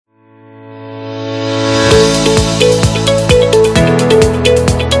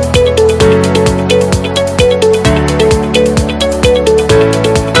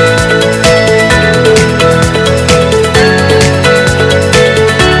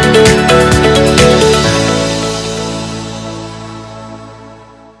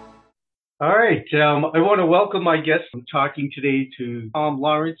I want to welcome my guest. I'm talking today to Thom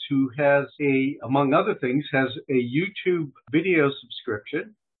Lawrence, who has among other things, has a YouTube video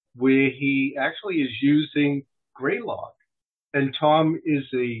subscription where he actually is using Graylog. And Thom is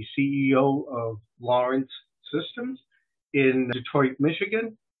the CEO of Lawrence Systems in Detroit,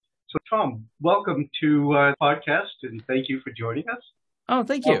 Michigan. So, Thom, welcome to the podcast, and thank you for joining us. Oh,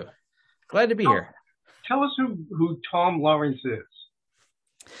 thank you. Glad to be here. Tell us who Thom Lawrence is.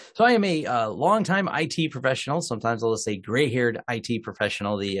 So I am a longtime IT professional. Sometimes I'll just say gray-haired IT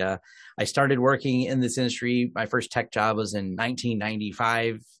professional. I started working in this industry. My first tech job was in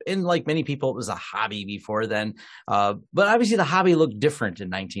 1995. And like many people, it was a hobby before then. But obviously the hobby looked different in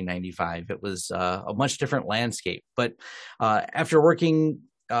 1995. It was a much different landscape. But after working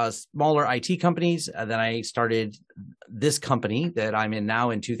smaller IT companies. Then I started this company that I'm in now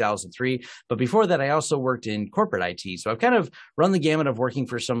in 2003. But before that, I also worked in corporate IT. So I've kind of run the gamut of working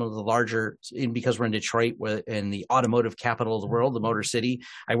for some of the larger, because we're in Detroit, in the automotive capital of the world, the Motor City.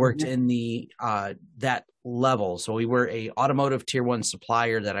 I worked in that level. So we were a automotive tier one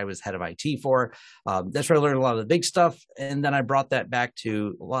supplier that I was head of IT for. That's where I learned a lot of the big stuff. And then I brought that back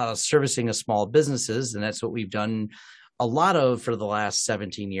to a lot of servicing of small businesses. And that's what we've done a lot of for the last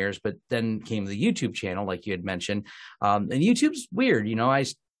 17 years, but then came the YouTube channel, like you had mentioned. And YouTube's weird. I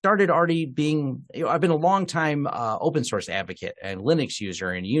started already being, I've been a long time open source advocate and Linux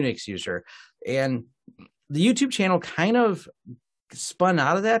user and Unix user. And the YouTube channel kind of spun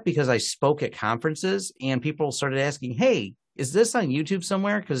out of that because I spoke at conferences and people started asking, hey, is this on YouTube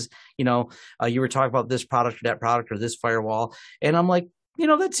somewhere? Because, you were talking about this product or that product or this firewall. And I'm like,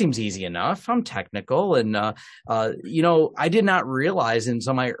 that seems easy enough. I'm technical. And, I did not realize, and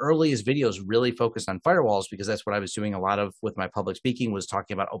some of my earliest videos really focused on firewalls because that's what I was doing a lot of with my public speaking, was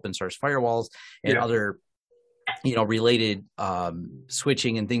talking about open source firewalls and other, related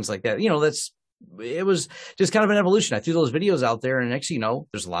switching and things like that. It was just kind of an evolution. I threw those videos out there and next thing you know,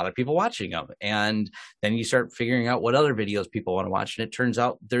 there's a lot of people watching them. And then you start figuring out what other videos people want to watch. And it turns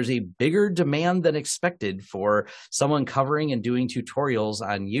out there's a bigger demand than expected for someone covering and doing tutorials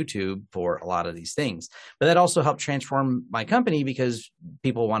on YouTube for a lot of these things. But that also helped transform my company because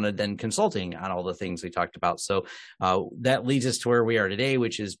people wanted then consulting on all the things we talked about. So that leads us to where we are today,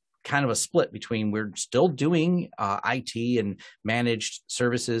 which is kind of a split between we're still doing IT and managed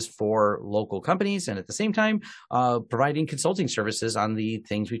services for local companies, and at the same time providing consulting services on the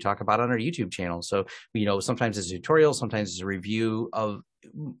things we talk about on our YouTube channel. So, sometimes it's a tutorial, sometimes it's a review of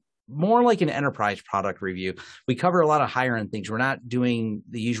more like an enterprise product review. We cover a lot of higher end things. We're not doing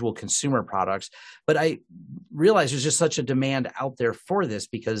the usual consumer products, but I realize there's just such a demand out there for this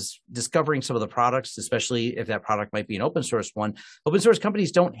because discovering some of the products, especially if that product might be an open source one, open source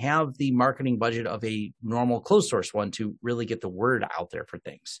companies don't have the marketing budget of a normal closed source one to really get the word out there for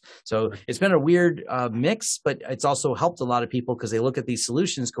things. So it's been a weird mix, but it's also helped a lot of people because they look at these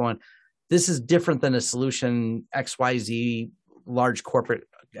solutions going, this is different than a solution XYZ large corporate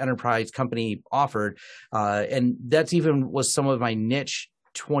enterprise company offered. And that's even was some of my niche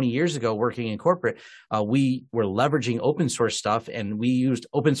 20 years ago working in corporate. We were leveraging open source stuff and we used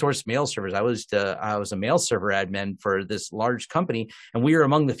open source mail servers. I was a mail server admin for this large company, and we were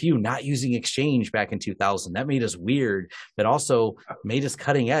among the few not using Exchange back in 2000. That made us weird, but also made us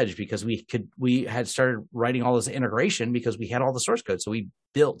cutting edge because we had started writing all this integration because we had all the source code. So we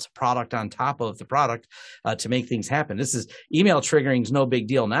built product on top of the product to make things happen. Email triggering is no big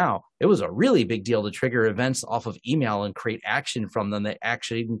deal now. It was a really big deal to trigger events off of email and create action from them that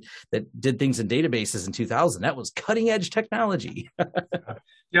did things in databases in 2000. That was cutting edge technology.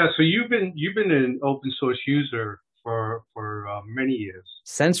 Yeah. So you've been an open source user for many years.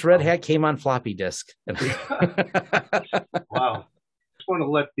 Since Red Hat came on floppy disk. Wow. I just want to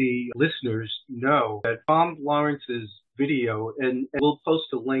let the listeners know that Thom Lawrence's video, and we'll post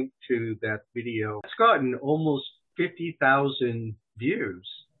a link to that video. It's gotten almost 50,000 views.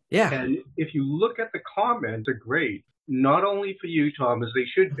 Yeah. And if you look at the comments, they're great. Not only for you, Thom, as they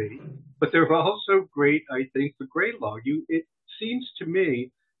should be, but they're also great, I think, for Graylog. It seems to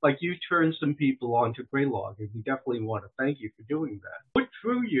me like you turned some people on to Graylog, and we definitely want to thank you for doing that. What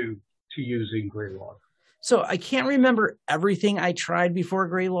drew you to using Graylog? So I can't remember everything I tried before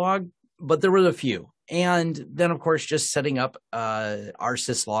Graylog, but there were a few. And then, of course, just setting up our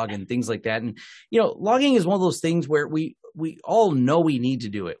syslog and things like that. And, logging is one of those things where we all know we need to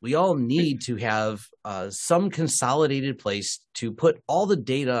do it. We all need to have some consolidated place to put all the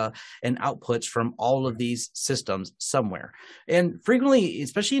data and outputs from all of these systems somewhere. And frequently,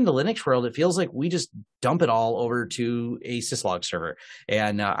 especially in the Linux world, it feels like we just dump it all over to a syslog server.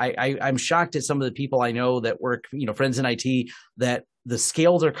 And I'm shocked at some of the people I know that work, friends in IT that the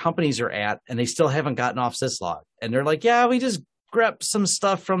scale their companies are at, and they still haven't gotten off syslog. And they're like, yeah, we just grep some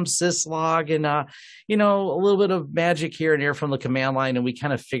stuff from syslog and, a little bit of magic here and there from the command line. And we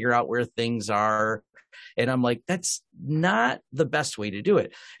kind of figure out where things are. And I'm like, that's not the best way to do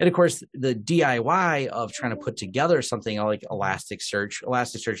it. And of course, the DIY of trying to put together something like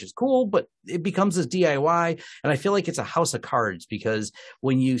Elasticsearch is cool, but it becomes this DIY. And I feel like it's a house of cards, because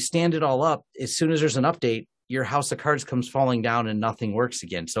when you stand it all up, as soon as there's an update, your house of cards comes falling down and nothing works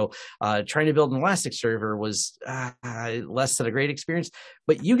again. So trying to build an Elastic server was less than a great experience.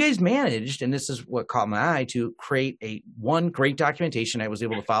 But you guys managed, and this is what caught my eye, to create one great documentation I was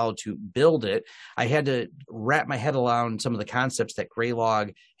able to follow to build it. I had to wrap my head around some of the concepts that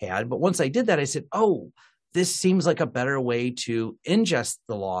Graylog had. But once I did that, I said, oh, this seems like a better way to ingest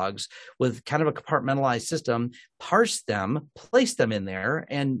the logs with kind of a compartmentalized system, parse them, place them in there,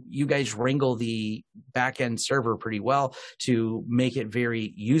 and you guys wrangle the backend server pretty well to make it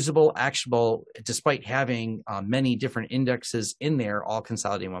very usable, actionable, despite having many different indexes in there, all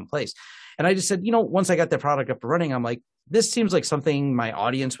consolidated in one place. And I just said, once I got that product up and running, I'm like, this seems like something my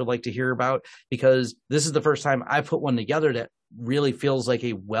audience would like to hear about, because this is the first time I've put one together that really feels like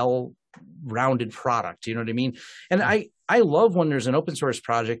a well-rounded product. You know what I mean? And I love when there's an open source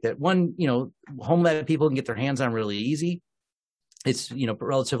project that home lab people can get their hands on really easy. It's,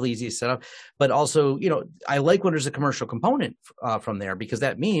 relatively easy to set up, but also, I like when there's a commercial component from there, because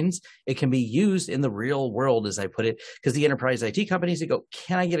that means it can be used in the real world, as I put it, because the enterprise IT companies, they go,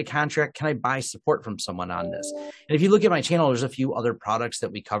 can I get a contract? Can I buy support from someone on this? And if you look at my channel, there's a few other products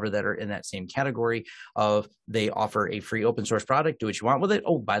that we cover that are in that same category of, they offer a free open source product. Do what you want with it.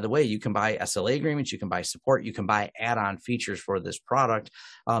 Oh, by the way, you can buy SLA agreements, you can buy support, you can buy add-on features for this product.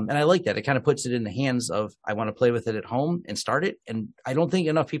 And I like that. It kind of puts it in the hands of, I want to play with it at home and start it. And I don't think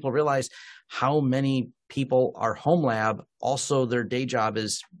enough people realize how many people are home lab. Also, their day job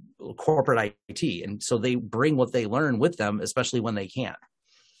is corporate IT. And so they bring what they learn with them, especially when they can.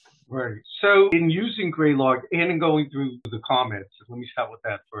 Right. So in using Graylog and in going through the comments, let me start with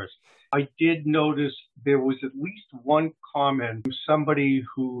that first. I did notice there was at least one comment from somebody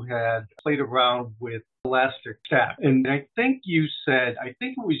who had played around with Elastic Stack. And I think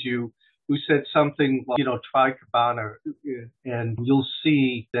it was you who said something like, try Kibana and you'll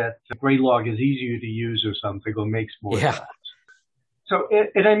see that Graylog is easier to use or something, or makes more sense. So,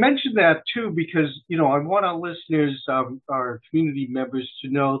 and I mentioned that too, because, I want our listeners, our community members to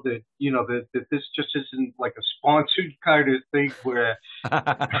know that, that this just isn't like a sponsored kind of thing where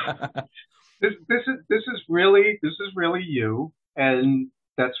this is really you, and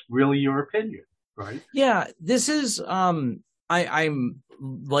that's really your opinion, right? Yeah, this is, I'm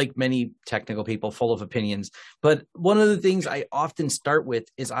like many technical people, full of opinions, but one of the things I often start with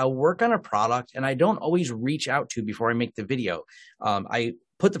is I'll work on a product and I don't always reach out to before I make the video. I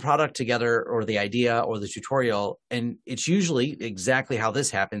put the product together, or the idea or the tutorial, and it's usually exactly how this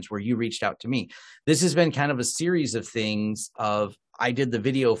happens, where you reached out to me. This has been kind of a series of things of, I did the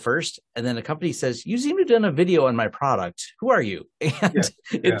video first, and then the company says, you seem to have done a video on my product. Who are you? And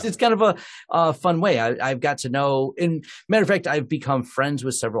it's kind of a fun way. I've got to know, and matter of fact, I've become friends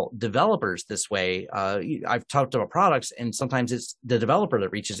with several developers this way. I've talked about products, and sometimes it's the developer that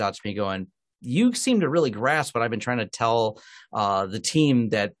reaches out to me going, you seem to really grasp what I've been trying to tell the team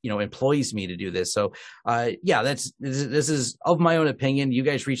that, employs me to do this. So this is of my own opinion. You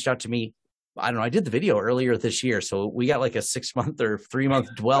guys reached out to me. I don't know. I did the video earlier this year, so we got like a 6-month or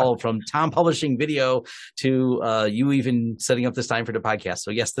 3-month dwell from Thom publishing video to you even setting up this time for the podcast.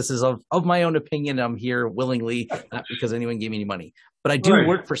 So yes, this is of my own opinion. I'm here willingly, not because anyone gave me any money, but I do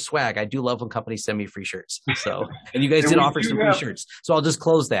work for swag. I do love when companies send me free shirts. So, and you guys did offer some free shirts, so I'll just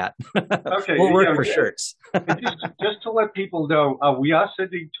close that. Okay, we'll work for shirts. just to let people know, we are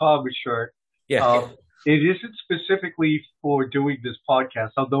sending Thom a shirt. Yeah. It isn't specifically for doing this podcast,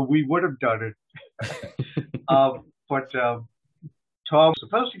 although we would have done it. But Thom was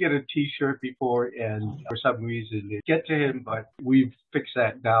supposed to get a T-shirt before, and for some reason it get to him, but we've fixed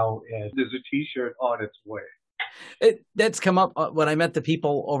that now, and there's a T-shirt on its way. That's come up when I met the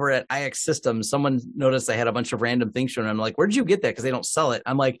people over at IX Systems. Someone noticed I had a bunch of random things from them. I'm like, where did you get that? Because they don't sell it.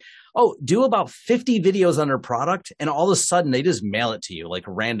 I'm like, oh, do about 50 videos on their product, and all of a sudden they just mail it to you like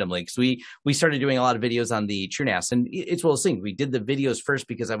randomly. Because we started doing a lot of videos on the TrueNAS, and it's one of those things. We did the videos first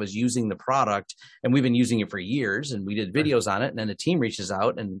because I was using the product, and we've been using it for years, and we did videos on it. And then the team reaches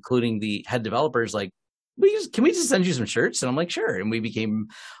out, and including the head developers, like, can we just send you some shirts? And I'm like, sure. And we became,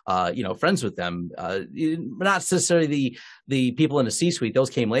 friends with them. Not necessarily the people in the C-suite; those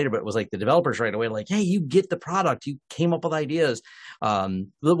came later. But it was like the developers right away, like, hey, you get the product, you came up with ideas.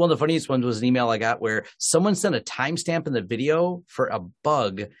 One of the funniest ones was an email I got where someone sent a timestamp in the video for a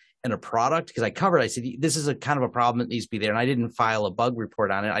bug in a product, because I said, this is a kind of a problem that needs to be there. And I didn't file a bug report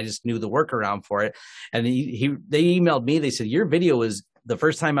on it. I just knew the workaround for it. And they emailed me. They said, your video is the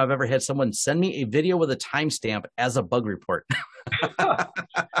first time I've ever had someone send me a video with a timestamp as a bug report. Yeah.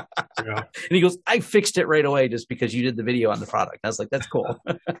 And he goes, I fixed it right away just because you did the video on the product. I was like, that's cool.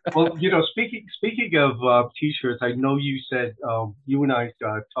 Well, speaking of t-shirts, I know you said you and I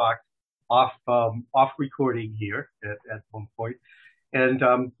talked off recording here at one point.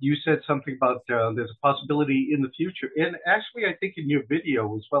 And you said something about there's a possibility in the future. And actually, I think in your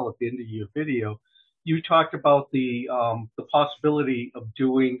video as well, at the end of your video, you talked about the possibility of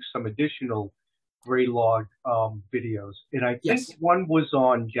doing some additional Graylog videos. And I think one was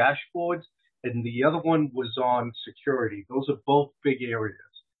on dashboards and the other one was on security. Those are both big areas.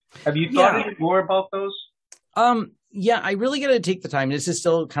 Have you thought any more about those? I really got to take the time. This is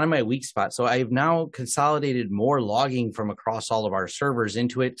still kind of my weak spot. So I've now consolidated more logging from across all of our servers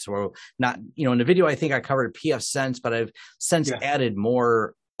into it. So not, in the video, I think I covered PF Sense, but I've since added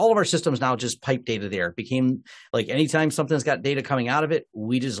more. All of our systems now just pipe data there. It became like anytime something's got data coming out of it,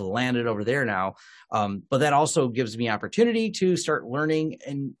 we just land it over there now. But that also gives me opportunity to start learning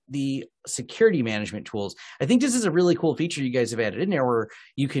in the security management tools. I think this is a really cool feature you guys have added in there where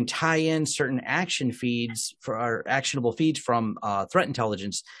you can tie in certain action feeds or actionable feeds from threat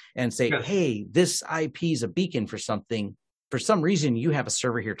intelligence and say, hey, this IP is a beacon for something. For some reason, you have a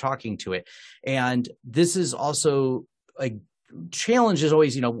server here talking to it. And this is also a challenge is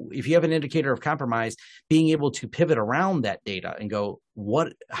always, if you have an indicator of compromise, being able to pivot around that data and go,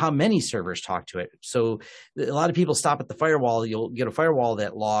 how many servers talk to it? So a lot of people stop at the firewall. You'll get a firewall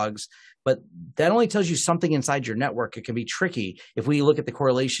that logs, but that only tells you something inside your network. It can be tricky. If we look at the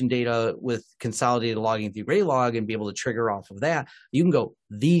correlation data with consolidated logging through Graylog and be able to trigger off of that, you can go,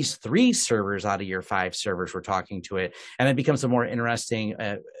 these 3 servers out of your 5 servers were talking to it. And it becomes a more interesting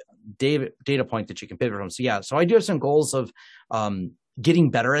data point that you can pivot from. So I do have some goals of getting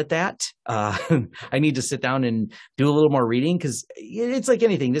better at that. I need to sit down and do a little more reading because it's like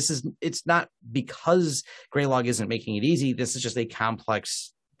anything. It's not because Graylog isn't making it easy. This is just a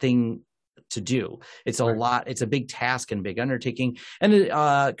complex thing to do. It's a lot. It's a big task and big undertaking. And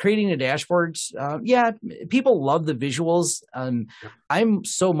creating the dashboards, people love the visuals. I'm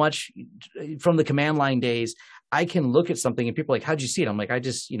so much from the command line days. I can look at something and people are like, how'd you see it? I'm like, I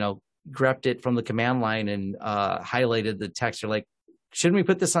just, grepped it from the command line and highlighted the text. They're like, shouldn't we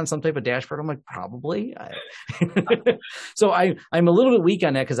put this on some type of dashboard? I'm like, probably. So I'm a little bit weak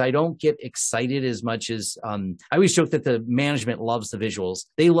on that because I don't get excited as much as I always joke that the management loves the visuals.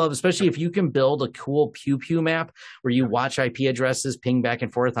 They love, especially if you can build a cool pew pew map where you watch IP addresses ping back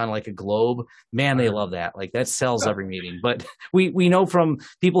and forth on like a globe. Man, they love that. Like that sells every meeting. But we know from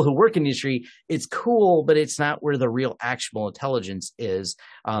people who work in the industry, it's cool, but it's not where the real actionable intelligence is.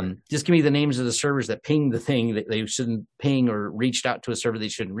 Just give me the names of the servers that ping the thing that they shouldn't ping or reached out to a server they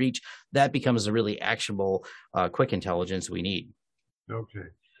shouldn't reach. That becomes a really actionable, quick intelligence we need. Okay.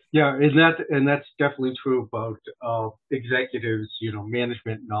 Yeah, and that's definitely true about executives,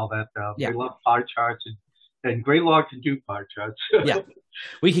 management and all that. They love pie charts, and Graylog can do pie charts.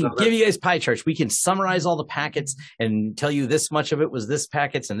 We can give you guys pie charts. We can summarize all the packets and tell you this much of it was this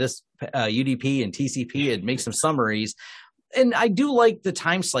packets and this UDP and TCP and make some summaries. And I do like the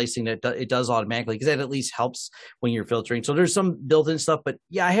time slicing that it does automatically because that at least helps when you're filtering. So there's some built-in stuff, but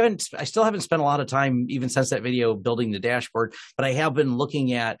I still haven't spent a lot of time even since that video building the dashboard, but I have been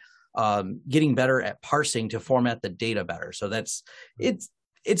looking at getting better at parsing to format the data better. So it's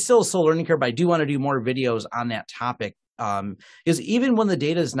still a slow learning curve, but I do want to do more videos on that topic because even when the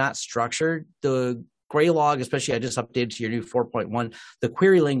data is not structured, the Graylog, especially I just updated to your new 4.1, the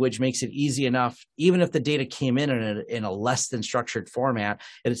query language makes it easy enough, even if the data came in a less than structured format,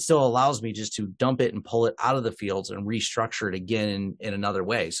 it still allows me just to dump it and pull it out of the fields and restructure it again in another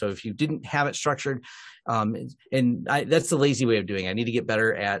way. So if you didn't have it structured, that's the lazy way of doing it. I need to get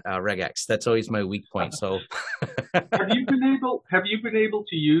better at regex. That's always my weak point. So have you been able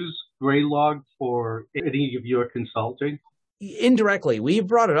to use Graylog for any of your consulting? Indirectly, we've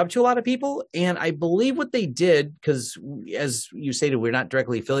brought it up to a lot of people, and I believe what they did, because as you stated, we're not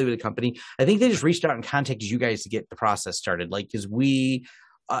directly affiliated with the company. I think they just reached out and contacted you guys to get the process started. Like, because we,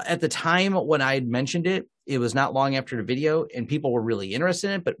 at the time when I had mentioned it, it was not long after the video, and people were really interested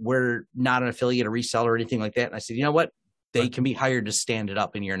in it, but we're not an affiliate or reseller or anything like that. And I said, you know what? they can be hired to stand it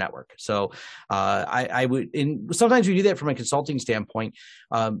up in your network. So I would, and sometimes we do that from a consulting standpoint.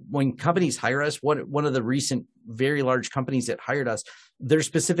 When companies hire us, one of the recent very large companies that hired us, their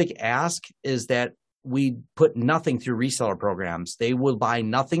specific ask is that we put nothing through reseller programs. They will buy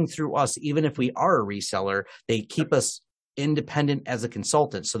nothing through us, even if we are a reseller. They keep us independent as a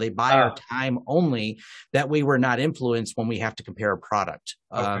consultant. So they buy our time only. That way we're not influenced when we have to compare a product.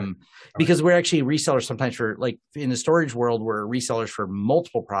 Because we're actually resellers sometimes for, like in the storage world, we're resellers for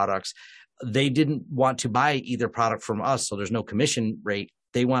multiple products. They didn't want to buy either product from us, so there's no commission rate.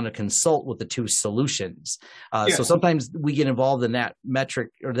 They want to consult with the two solutions. So sometimes we get involved in that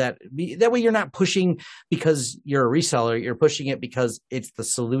metric, or that way you're not pushing because you're a reseller, you're pushing it because it's the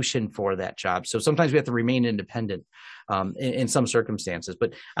solution for that job. So sometimes we have to remain independent in some circumstances.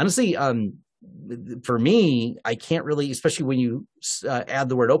 But honestly, for me, I can't really, especially when you add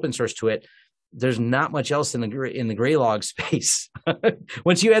the word open source to it, there's not much else in the Graylog space.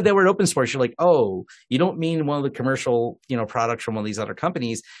 Once you add that word open source, you're like, oh, you don't mean one of the commercial, products from one of these other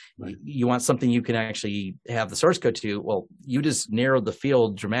companies. Right. You want something you can actually have the source code to. Well, you just narrowed the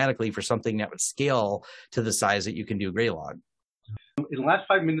field dramatically for something that would scale to the size that you can do Graylog. In the last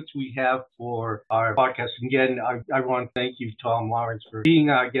 5 minutes we have for our podcast, and again, I want to thank you, Thom Lawrence, for being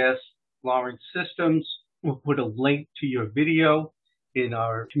our guest. Lawrence Systems, we'll put a link to your video in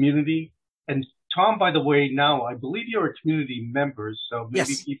our community. And Thom, by the way, now I believe you're a community member, so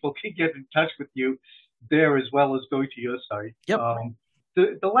maybe people can get in touch with you there as well as go to your site. Yep.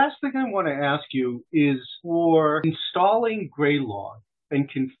 The last thing I want to ask you is for installing Graylog and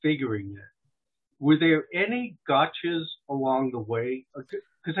configuring it. Were there any gotchas along the way?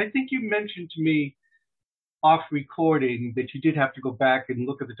 Because I think you mentioned to me off recording that you did have to go back and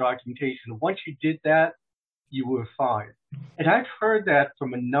look at the documentation. Once you did that, you were fine. And I've heard that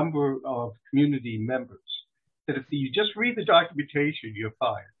from a number of community members, that if you just read the documentation, you're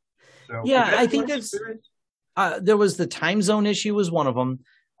fine. So yeah, I think that's, there was the time zone issue was one of them.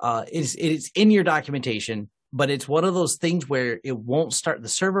 It's in your documentation, but it's one of those things where it won't start, the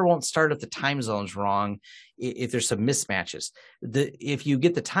server won't start if the time zone's wrong, if there's some mismatches. If you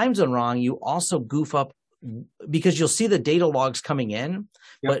get the time zone wrong, you also goof up, because you'll see the data logs coming in,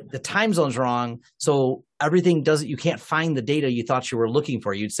 but the time zone's wrong. So everything you can't find the data you thought you were looking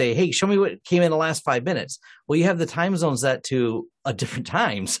for. You'd say, hey, show me what came in the last 5 minutes. Well, you have the time zone set to a different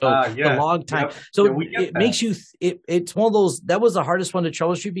time. So the log time. So it makes you, it's one of those, that was the hardest one to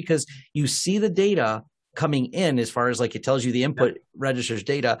troubleshoot, because you see the data coming in as far as like, it tells you the input registers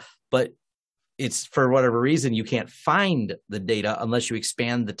data, but it's for whatever reason, you can't find the data unless you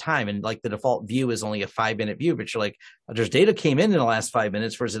expand the time. And like the default view is only a 5-minute view, but you're like, there's data came in the last 5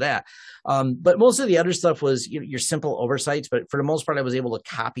 minutes. Where's it at? But most of the other stuff was your simple oversights, but for the most part, I was able to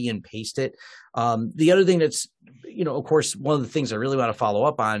copy and paste it. The other thing that's, of course, one of the things I really want to follow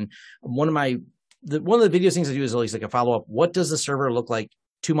up on, one of the video things I do is always like a follow up. What does the server look like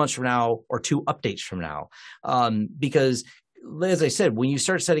 2 months from now or 2 updates from now? Because as I said, when you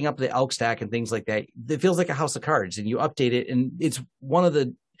start setting up the elk stack and things like that, it feels like a house of cards, and you update it. And it's one of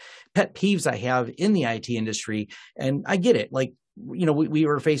the pet peeves I have in the IT industry. And I get it. Like,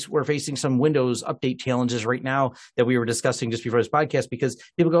 we're facing some Windows update challenges right now that we were discussing just before this podcast, because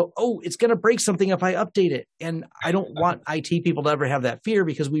people go, oh, it's going to break something if I update it. And I don't want IT people to ever have that fear,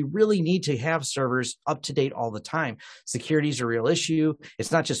 because we really need to have servers up to date all the time. Security is a real issue.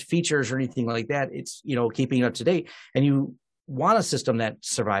 It's not just features or anything like that. It's, keeping it up to date. And you want a system that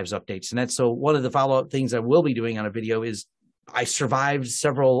survives updates. And that's, so one of the follow-up things I will be doing on a video is I survived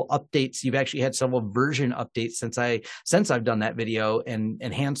several updates. You've actually had several version updates since I've done that video, and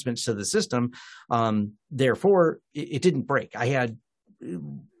enhancements to the system. Therefore, it didn't break. I had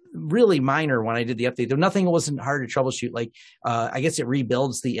really minor when I did the update. Though nothing wasn't hard to troubleshoot. Like, I guess it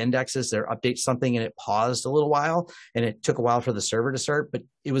rebuilds the indexes or updates something, and it paused a little while, and it took a while for the server to start, but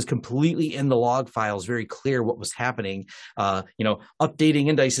it was completely in the log files, very clear what was happening. Updating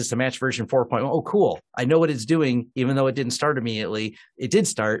indices to match version 4.1. Oh, cool. I know what it's doing, even though it didn't start immediately. It did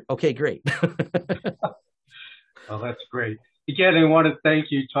start. Okay, great. Well, that's great. Again, I want to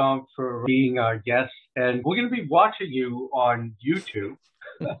thank you, Thom, for being our guest. And we're going to be watching you on YouTube.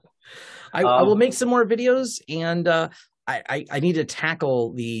 I will make some more videos, and I need to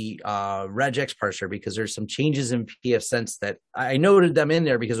tackle the regex parser, because there's some changes in pfSense that I noted them in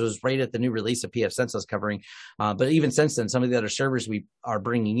there because it was right at the new release of pfSense I was covering. But even since then, some of the other servers we are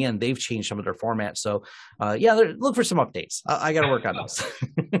bringing in, they've changed some of their formats. So look for some updates. I got to work on those.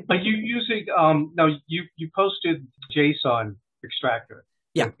 Are you using now you posted JSON extractor?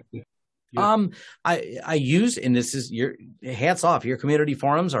 Yeah. I use, and this is your hats off, your community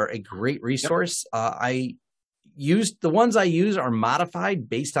forums are a great resource. I used, the ones I use are modified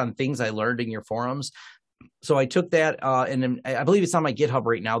based on things I learned in your forums. So I took that, and I believe it's on my GitHub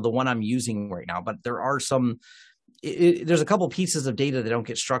right now, the one I'm using right now, but there are some, there's a couple pieces of data that don't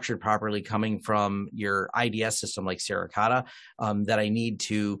get structured properly coming from your IDS system like Suricata, that I need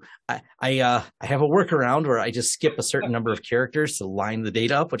to, I have a workaround where I just skip a certain number of characters to line the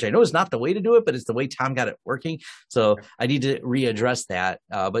data up, which I know is not the way to do it, but it's the way Thom got it working. So I need to readdress that.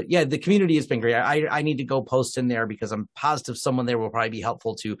 But yeah, the community has been great. I need to go post in there because I'm positive someone there will probably be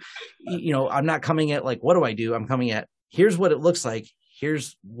helpful to, I'm not coming at like, what do I do? I'm coming at, here's what it looks like.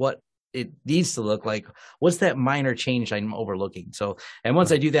 Here's what it needs to look like. What's that minor change I'm overlooking? So, and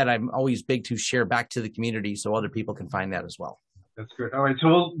once I do that, I'm always big to share back to the community so other people can find that as well. That's good. All right.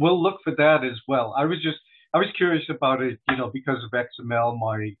 So we'll look for that as well. I was curious about it, because of XML,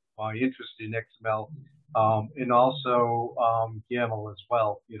 my interest in XML, and also, YAML as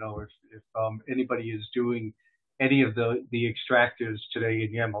well. If anybody is doing any of the extractors today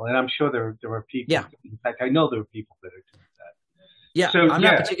in YAML, and I'm sure there are people, in fact, I know there are people that are doing that. Yeah, so, I'm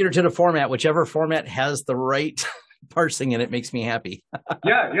not particular to the format. Whichever format has the right parsing in it makes me happy.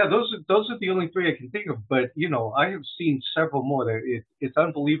 yeah, those are the only three I can think of. But I have seen several more. It's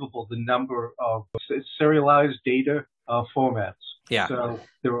unbelievable the number of serialized data formats. Yeah. So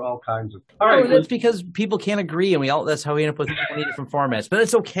there are all kinds of. All right. That's because people can't agree, and that's how we end up with 20 different formats. But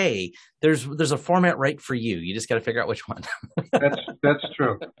it's okay. There's a format right for you. You just got to figure out which one. That's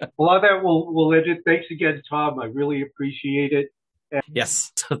true. A lot of that we'll edit. Thanks again, Thom. I really appreciate it.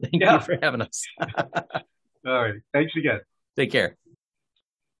 Yes. So thank you for having us. All right. Thanks again. Take care.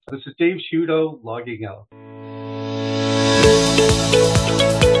 This is Dave Shudo logging out.